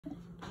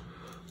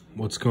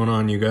What's going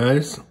on, you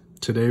guys?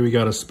 Today we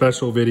got a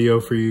special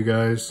video for you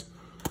guys.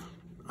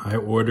 I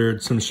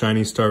ordered some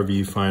Shiny Star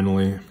V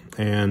finally,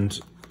 and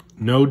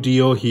no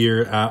deal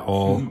here at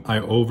all. I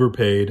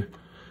overpaid.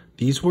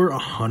 These were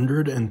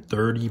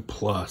 130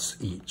 plus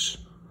each.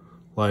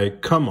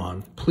 Like, come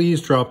on,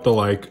 please drop the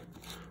like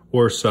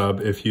or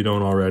sub if you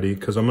don't already,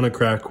 because I'm gonna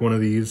crack one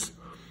of these.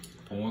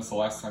 When was the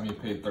last time you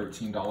paid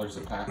 $13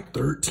 a pack?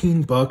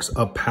 13 bucks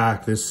a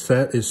pack. This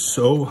set is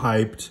so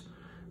hyped,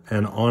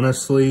 and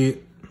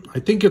honestly, I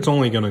think it's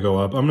only gonna go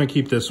up. I'm gonna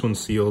keep this one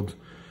sealed,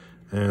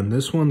 and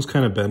this one's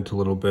kind of bent a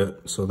little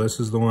bit, so this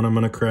is the one I'm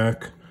gonna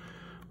crack.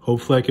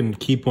 Hopefully I can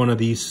keep one of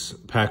these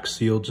packs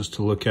sealed just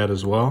to look at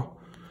as well.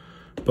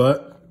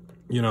 But,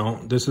 you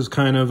know, this is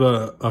kind of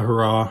a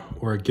hurrah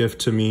or a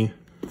gift to me.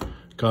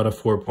 Got a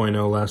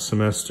 4.0 last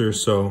semester,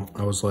 so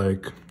I was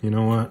like, you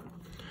know what?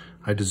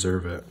 I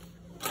deserve it.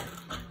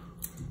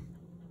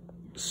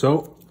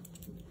 So,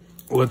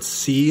 let's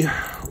see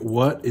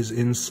what is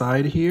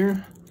inside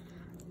here.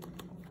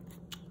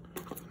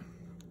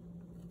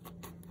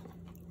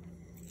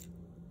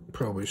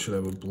 Probably should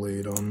have a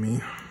blade on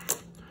me.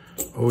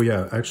 Oh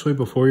yeah, actually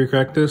before you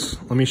crack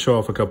this, let me show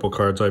off a couple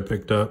cards I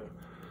picked up.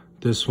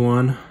 This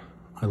one,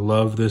 I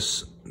love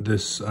this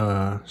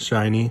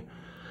shiny,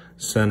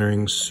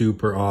 centering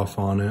super off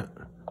on it.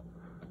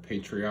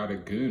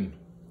 Patriotic Goon.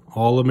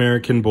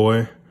 All-American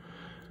Boy.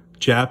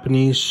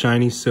 Japanese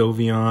Shiny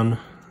Sylveon.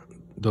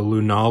 The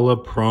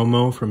Lunala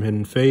promo from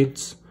Hidden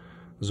Fates.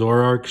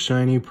 Zoroark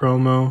Shiny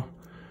promo.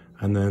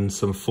 And then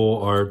some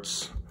full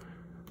arts.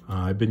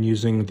 I've been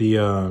using the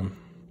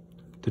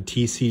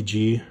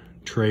TCG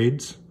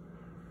trades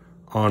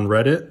on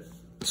Reddit,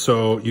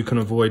 so you can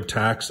avoid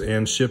tax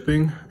and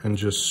shipping and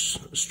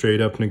just straight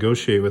up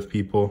negotiate with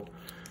people.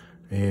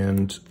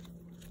 And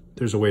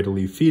there's a way to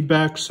leave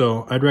feedback,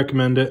 so I'd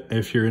recommend it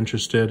if you're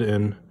interested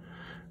in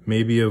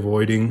maybe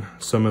avoiding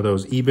some of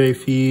those eBay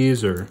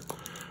fees or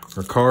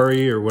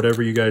Mercari or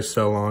whatever you guys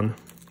sell on.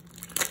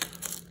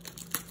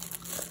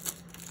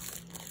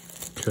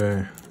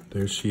 Okay,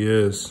 there she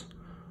is.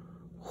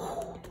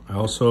 I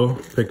also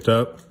picked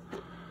up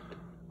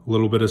a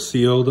little bit of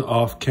sealed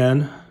off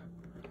Ken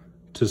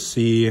to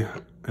see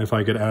if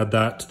I could add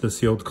that to the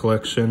sealed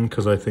collection,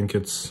 because I think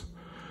it's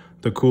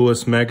the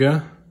coolest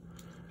mega.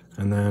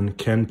 And then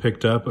Ken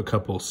picked up a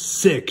couple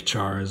sick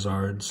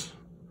Charizards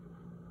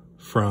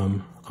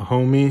from a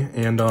homie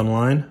and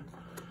online.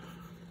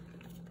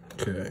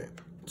 Okay,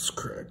 let's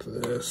crack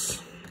this.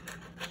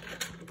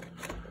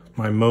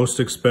 My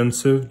most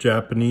expensive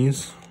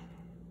Japanese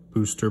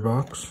booster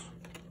box.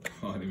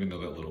 Oh, I didn't even know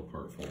that little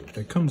part folded.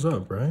 It comes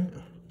up, right?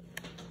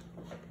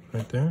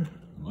 Right there?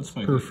 That's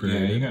my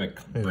perforated. Yeah, you gotta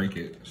break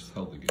it. Just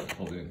hold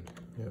in.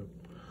 Yep.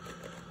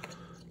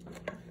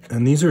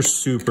 And these are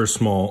super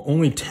small,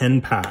 only 10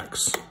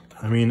 packs.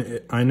 I mean,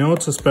 I know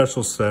it's a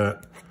special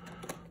set,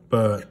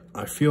 but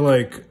I feel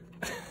like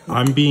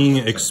I'm being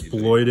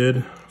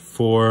exploited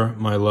for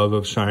my love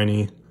of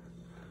shiny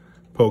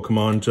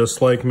Pokemon,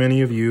 just like many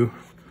of you.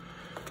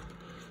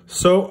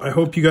 So I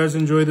hope you guys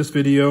enjoy this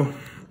video.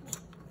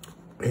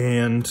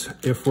 And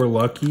if we're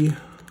lucky,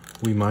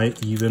 we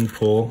might even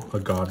pull a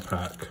God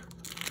Pack.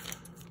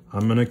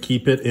 I'm gonna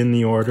keep it in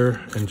the order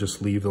and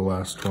just leave the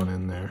last one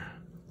in there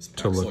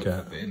to look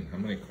at. Thin. How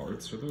many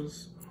cards are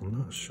those? I'm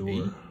not sure.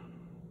 8?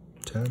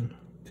 10.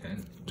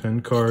 10.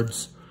 10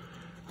 cards.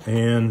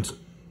 And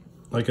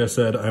like I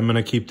said, I'm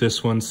gonna keep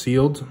this one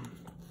sealed.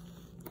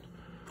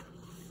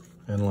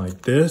 And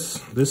like this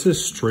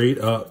is straight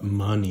up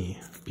money.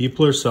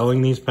 People are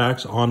selling these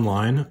packs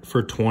online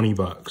for 20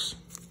 bucks.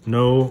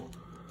 No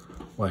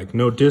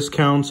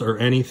discounts or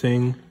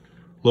anything.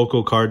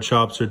 Local card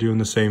shops are doing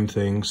the same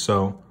thing,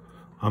 so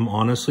I'm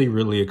honestly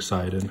really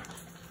excited.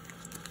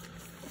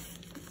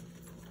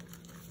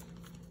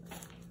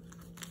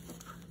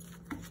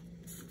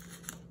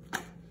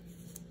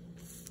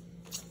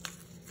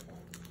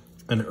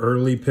 An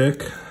early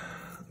pick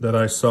that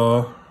I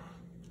saw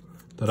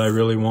that I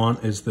really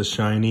want is the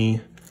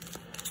shiny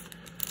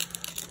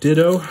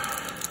Ditto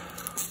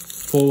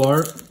full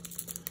art.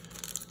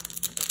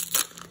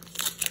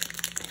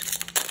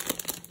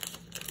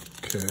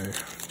 Okay,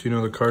 do you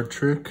know the card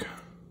trick?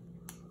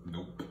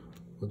 Nope.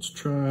 Let's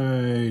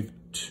try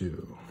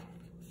 2.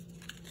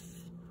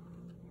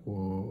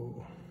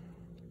 Whoa.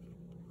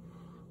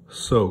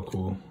 So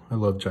cool. I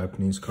love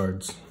Japanese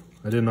cards.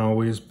 I didn't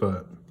always,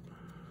 but...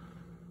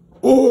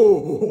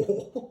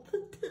 Oh!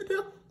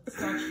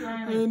 It's not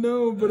shiny. I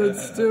know, but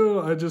it's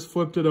still... I just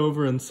flipped it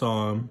over and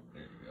saw him.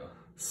 There you go.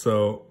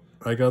 So,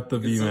 I got the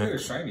VMAX.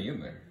 It's shiny in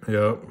there.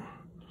 Yep.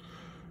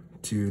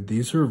 Dude,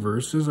 these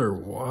reverses are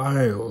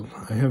wild.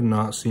 I have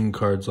not seen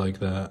cards like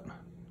that.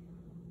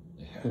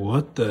 Yeah.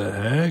 What the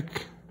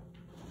heck?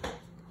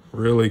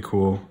 Really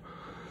cool.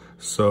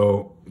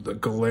 So, the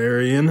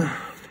Galarian.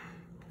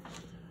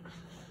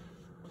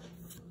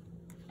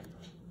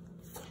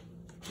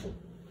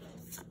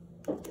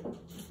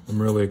 I'm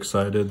really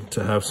excited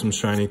to have some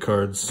shiny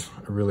cards.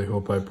 I really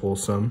hope I pull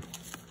some.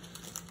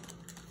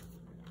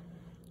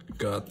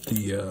 Got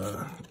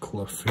the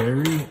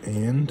Clefairy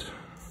and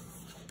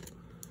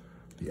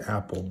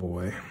Apple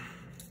Boy.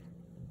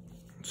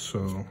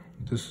 So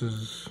this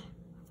is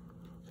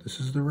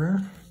the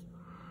rare.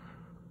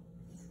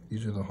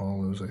 These are the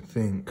hollows, I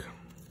think.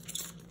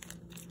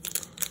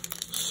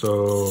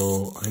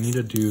 So I need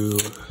to do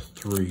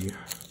three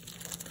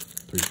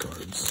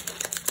cards.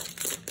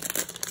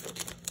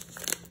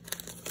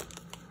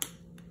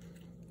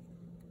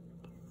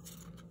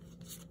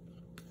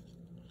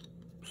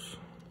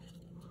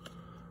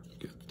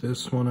 Get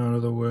this one out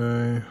of the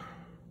way.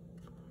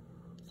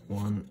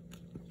 1,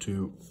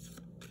 2,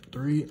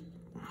 3.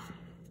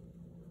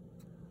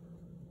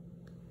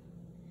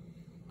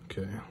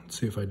 Okay, let's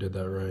see if I did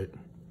that right.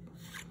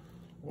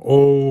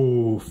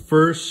 Oh,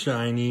 first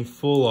shiny,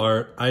 full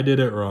art. I did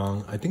it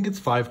wrong. I think it's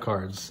 5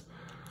 cards.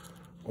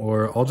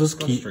 Or I'll just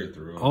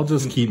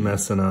keep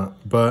messing up.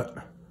 But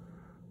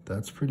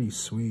that's pretty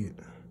sweet.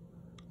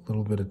 A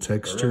little bit of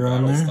texture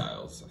on there.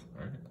 Styles,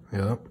 right?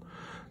 Yep.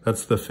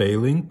 That's the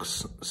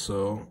Phalanx,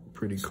 so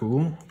pretty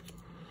cool.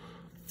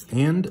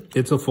 And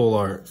it's a full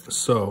art,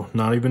 so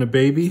not even a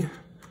baby.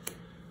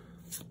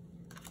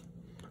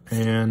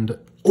 And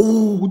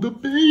oh, the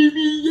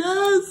baby,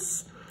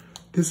 yes!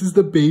 This is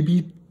the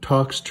baby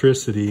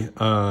Toxtricity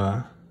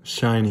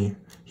shiny.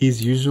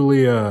 He's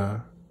usually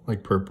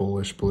like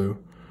purplish blue,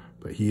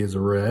 but he is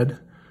red.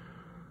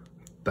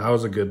 That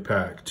was a good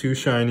pack. 2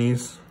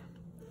 shinies,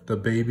 the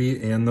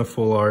baby and the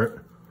full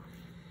art.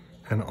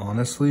 And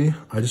honestly,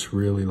 I just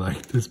really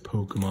like this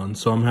Pokemon,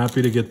 so I'm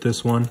happy to get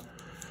this one.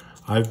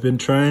 I've been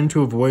trying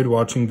to avoid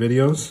watching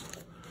videos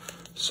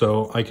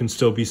so I can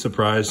still be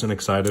surprised and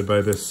excited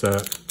by this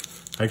set.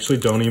 I actually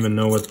don't even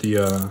know what the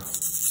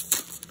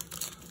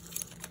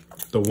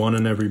one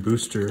in every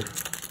booster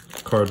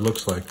card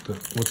looks like.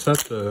 What's that?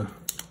 The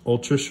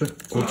ultra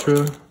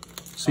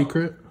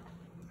secret?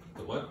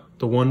 The what?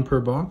 The 1 per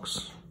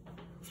box?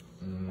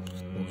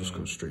 We'll just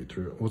go straight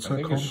through it. What's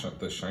that called? It's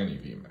the shiny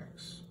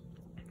VMAX.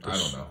 I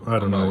don't know. I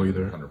don't know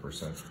either.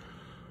 100%.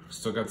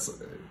 Still got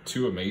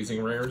 2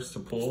 amazing rares to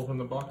pull from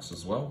the box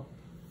as well.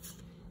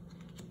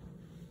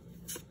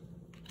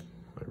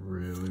 I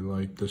really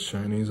like the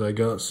shinies I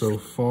got so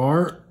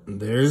far.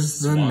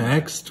 There's the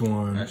next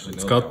one.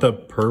 It's got the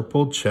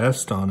purple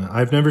chest on it.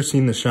 I've never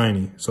seen the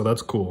shiny, so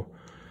that's cool.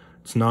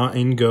 It's not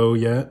in Go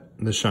yet,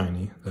 the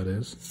shiny, that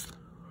is.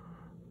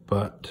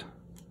 But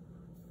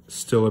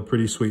still a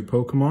pretty sweet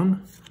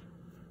Pokemon.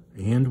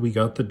 And we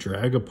got the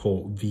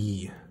Dragapult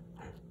V.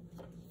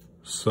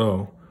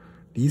 So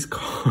these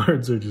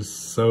cards are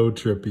just so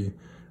trippy.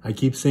 I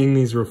keep seeing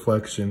these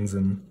reflections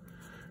and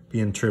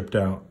being tripped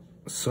out.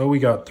 So we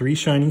got 3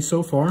 shinies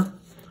so far.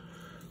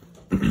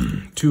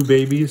 2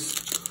 babies.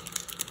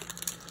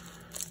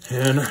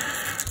 And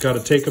got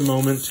to take a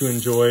moment to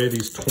enjoy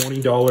these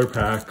 $20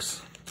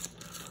 packs.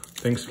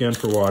 Thanks again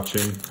for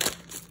watching.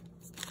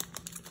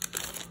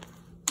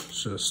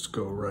 Just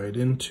go right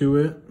into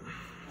it.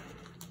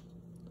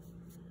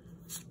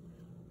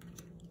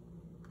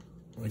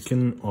 I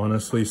can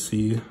honestly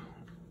see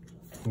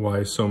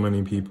why so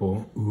many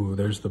people, ooh,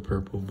 there's the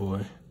purple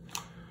boy,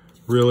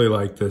 really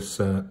like this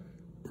set.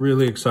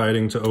 Really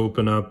exciting to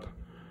open up.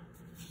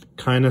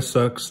 Kind of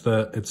sucks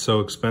that it's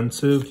so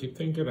expensive. I keep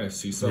thinking I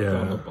see something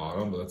on the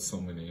bottom, but that's so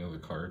many other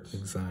cards.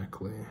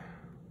 Exactly.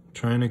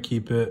 Trying to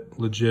keep it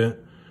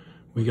legit.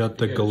 We got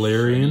the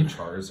Galarian.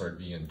 Charizard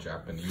V in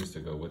Japanese to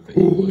go with the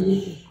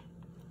English.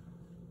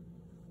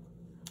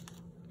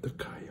 The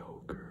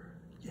Kyogre.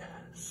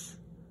 Yes.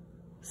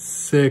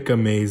 Sick,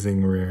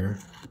 amazing rare.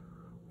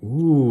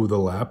 Ooh, the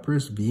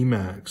Lapras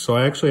VMAX. So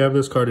I actually have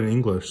this card in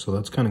English, so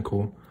that's kind of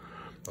cool.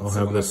 I'll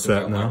have this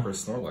set now.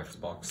 Lapras Snorlax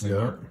box.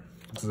 Yeah,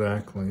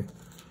 exactly.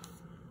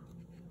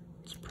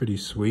 It's pretty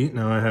sweet.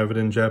 Now I have it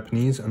in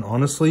Japanese. And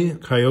honestly,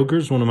 Kyogre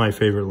is one of my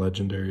favorite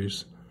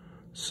legendaries.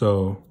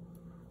 So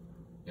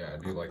yeah, I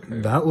do like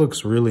Kyogre. That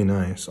looks really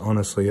nice,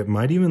 honestly. It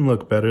might even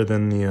look better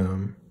than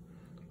the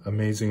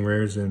amazing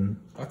rares in...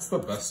 That's the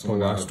best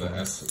one out of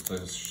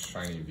the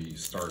shiny V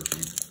Star V.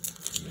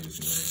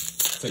 Amazing rare.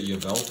 It's a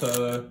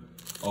Yvelta.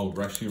 Oh,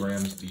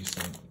 Reshiram's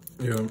decent.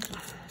 Yeah.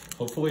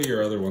 Hopefully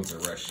your other ones are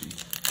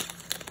Reshi.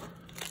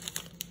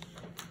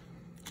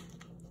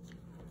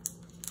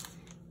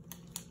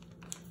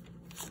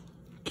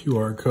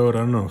 QR code. I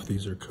don't know if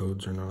these are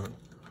codes or not.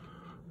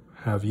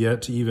 Have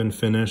yet to even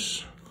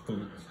finish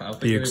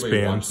the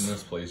Expanse. Watching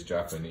this plays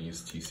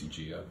Japanese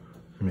TCG up.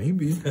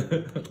 Maybe.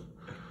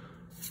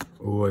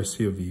 Oh, I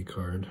see a V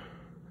card.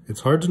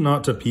 It's hard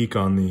not to peek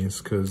on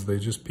these because they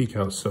just peek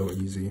out so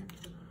easy.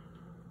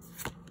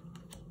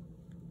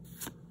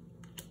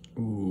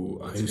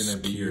 Ooh, it's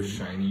gonna be your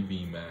shiny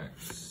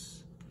VMAX.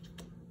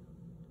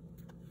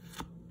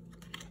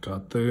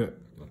 Got the...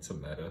 That's a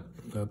meta.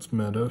 That's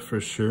meta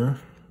for sure.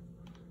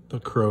 The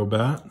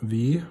Crobat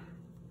V.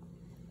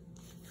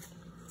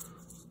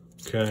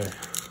 Okay.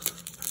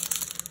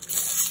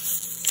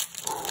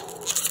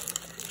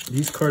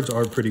 These cards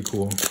are pretty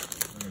cool.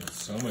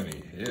 So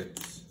many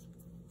hits.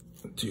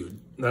 Dude,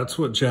 that's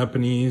what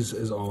Japanese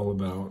is all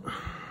about.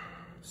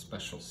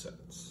 Special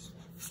sets.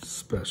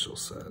 Special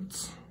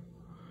sets.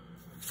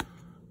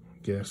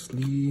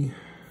 Ghastly,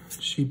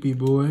 Sheepy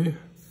Boy.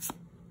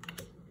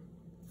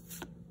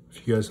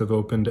 If you guys have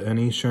opened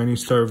any Shiny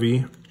Star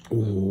V.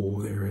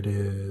 Oh, there it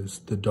is.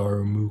 The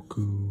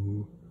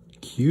Darumuku.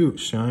 Cute,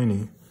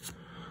 shiny.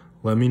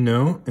 Let me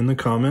know in the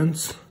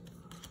comments.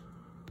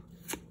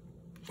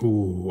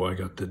 Oh, I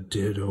got the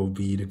Ditto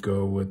V to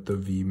go with the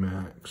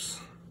VMAX.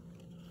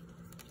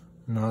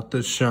 Not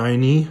the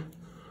shiny.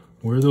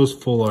 Where are those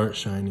full art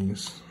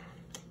shinies?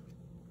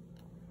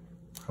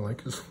 I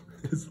like his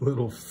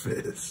little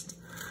fist.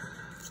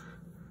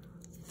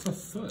 It's a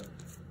foot.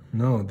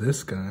 No,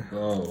 this guy.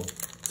 Oh.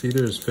 It's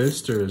either his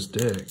fist or his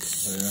dick. Yeah.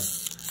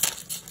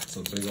 It's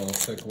a big old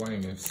thick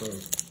wang if so.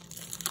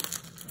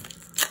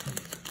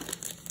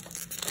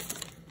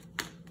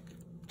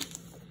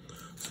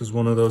 This is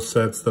one of those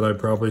sets that I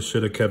probably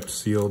should have kept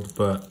sealed,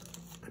 but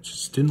I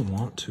just didn't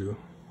want to,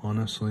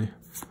 honestly.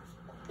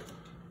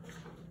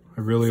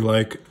 I really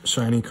like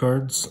shiny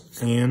cards,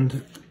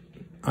 and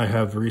I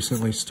have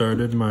recently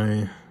started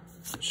my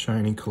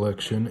shiny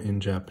collection in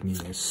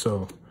Japanese.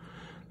 So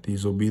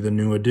these will be the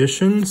new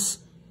additions.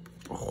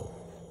 Oh,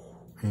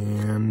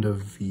 and a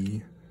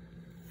V.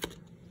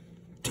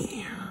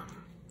 Damn.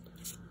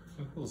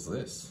 What was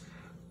this?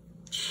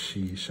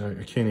 Sheesh,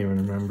 I can't even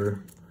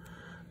remember.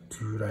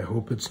 Dude, I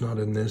hope it's not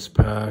in this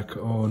pack.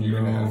 Oh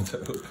You're no. gonna have to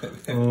open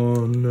it.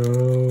 Oh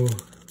no.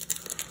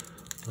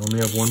 I only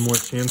have one more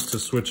chance to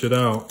switch it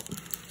out.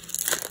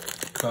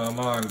 Come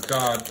on,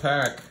 God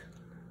pack.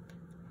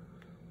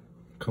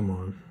 Come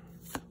on.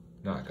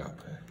 Not God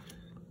pack.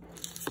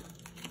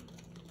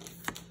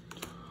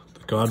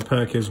 The God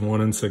pack is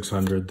 1 in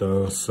 600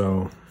 though,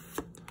 so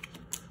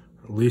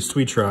at least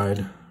we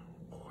tried.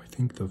 Oh, I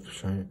think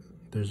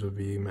there's a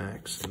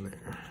VMAX in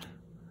there.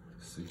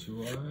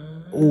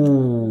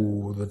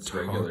 Oh, the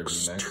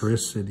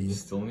Toxtricity.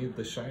 Still need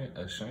the shiny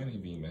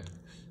VMAX.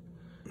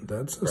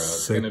 That's a Bro,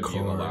 sick card. It's gonna be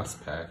in the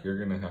last pack. You're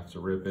gonna have to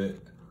rip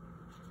it.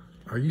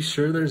 Are you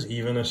sure there's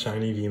even a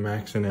shiny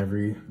VMAX in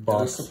every box?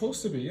 There's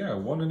supposed to be, yeah,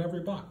 one in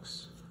every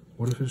box.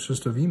 What if it's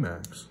just a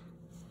VMAX?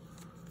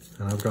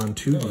 And I've gotten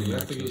 2 VMAXs. You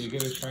have to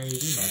get a shiny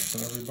VMAX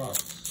in every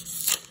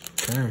box.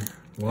 Okay,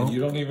 well. And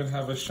you don't even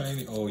have a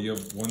shiny, oh, you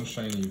have one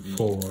shiny V.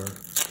 4.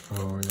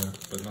 Oh, yeah.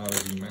 But not a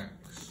VMAX.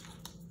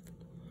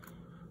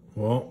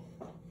 Well,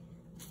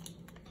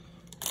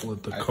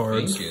 let the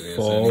cards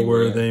fall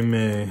where they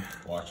may.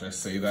 Watch, I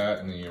say that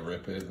and then you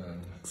rip it.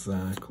 And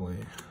exactly.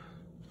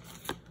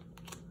 I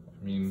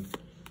mean,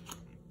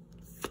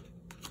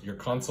 your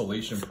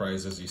consolation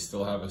prize is you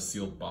still have a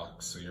sealed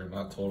box, so you're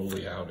not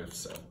totally out if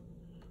so.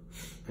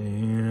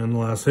 And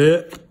last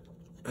hit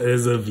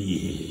is a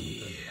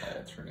V.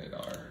 Alternate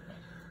art.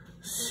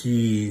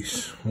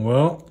 Sheesh.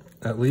 Well,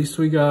 at least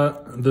we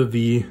got the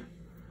V.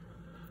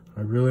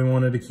 I really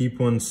wanted to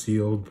keep one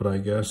sealed, but I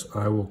guess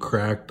I will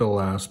crack the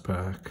last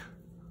pack.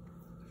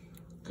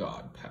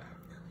 God pack.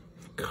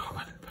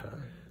 God pack.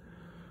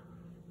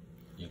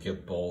 You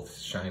get both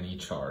shiny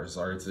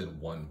Charizards in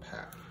one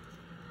pack.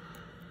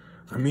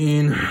 I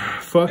mean,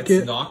 fuck it.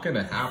 It's not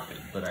gonna happen,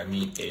 but I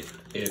mean, it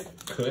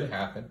could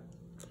happen.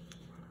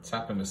 It's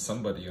happened to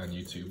somebody on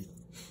YouTube.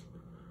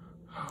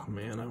 Oh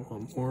man, I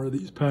want more of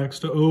these packs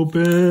to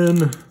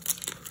open.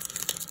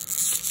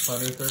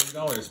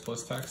 $130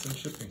 plus tax and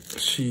shipping.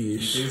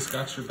 Sheesh. DJ's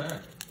got your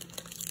back.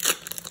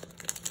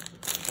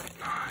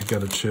 I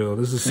gotta chill.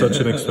 This is such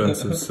an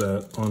expensive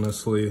set,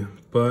 honestly.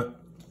 But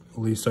at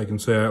least I can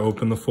say I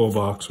opened the full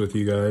box with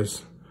you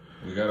guys.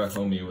 We got a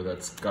homie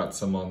that's got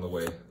some on the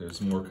way. There's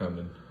more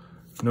coming.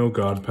 No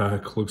God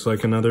pack. Looks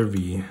like another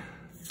V.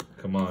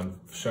 Come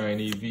on.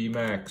 Shiny V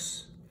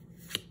Max.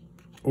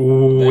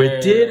 Oh,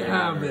 it did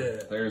have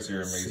it. There's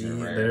your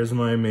amazing rare. There's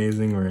my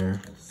amazing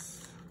rare.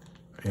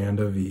 And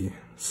a V.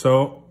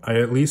 So, I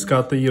at least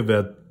got the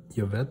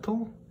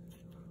Yveltal? I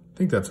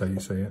think that's how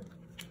you say it.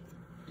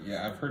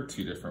 Yeah, I've heard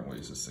 2 different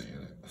ways of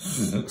saying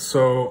it.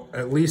 So,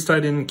 at least I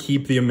didn't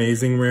keep the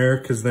amazing rare,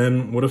 because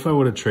then what if I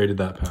would have traded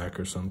that pack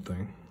or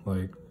something?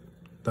 Like,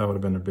 that would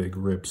have been a big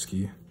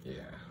ripski.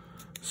 Yeah.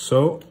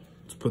 So,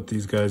 let's put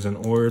these guys in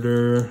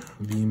order.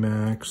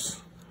 VMAX.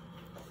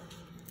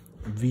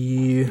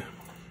 V.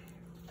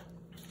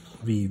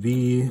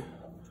 VV.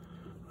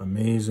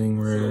 Amazing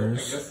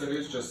rares. So I guess it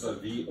is just a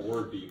V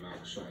or V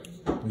Max shiny.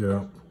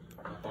 Yeah.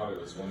 I thought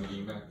it was one V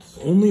Max.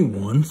 Only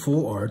one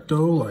full art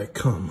though? Like,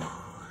 come on.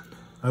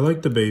 I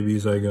like the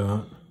babies I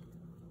got.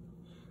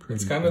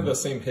 It's kind of the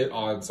same hit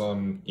odds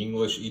on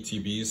English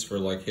ETBs for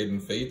like Hidden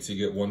Fates. You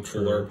get 1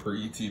 full art per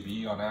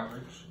ETB on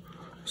average.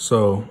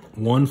 So,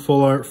 1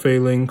 full art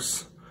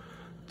Phalanx,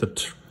 the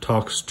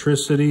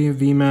Toxtricity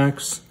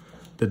VMAX,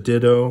 the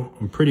Ditto.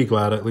 I'm pretty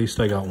glad at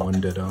least I got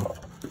 1 Ditto.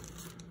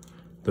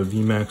 The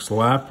VMAX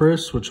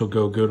Lapras, which will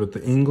go good with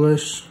the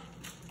English.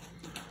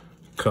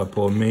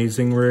 Couple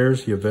amazing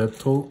rares,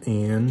 Yveltal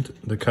and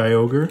the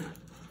Kyogre.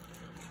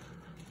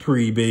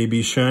 3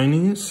 baby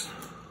shinies.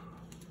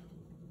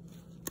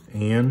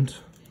 And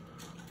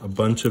a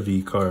bunch of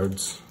V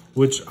cards,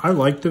 which I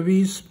like the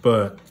Vs,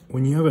 but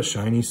when you have a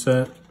shiny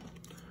set,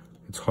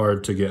 it's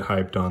hard to get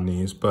hyped on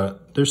these,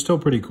 but they're still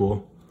pretty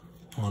cool,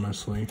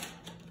 honestly.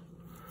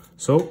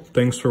 So,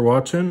 thanks for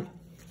watching.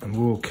 And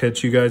we'll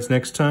catch you guys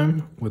next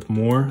time with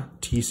more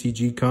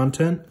TCG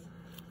content.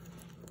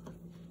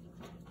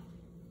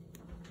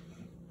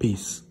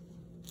 Peace.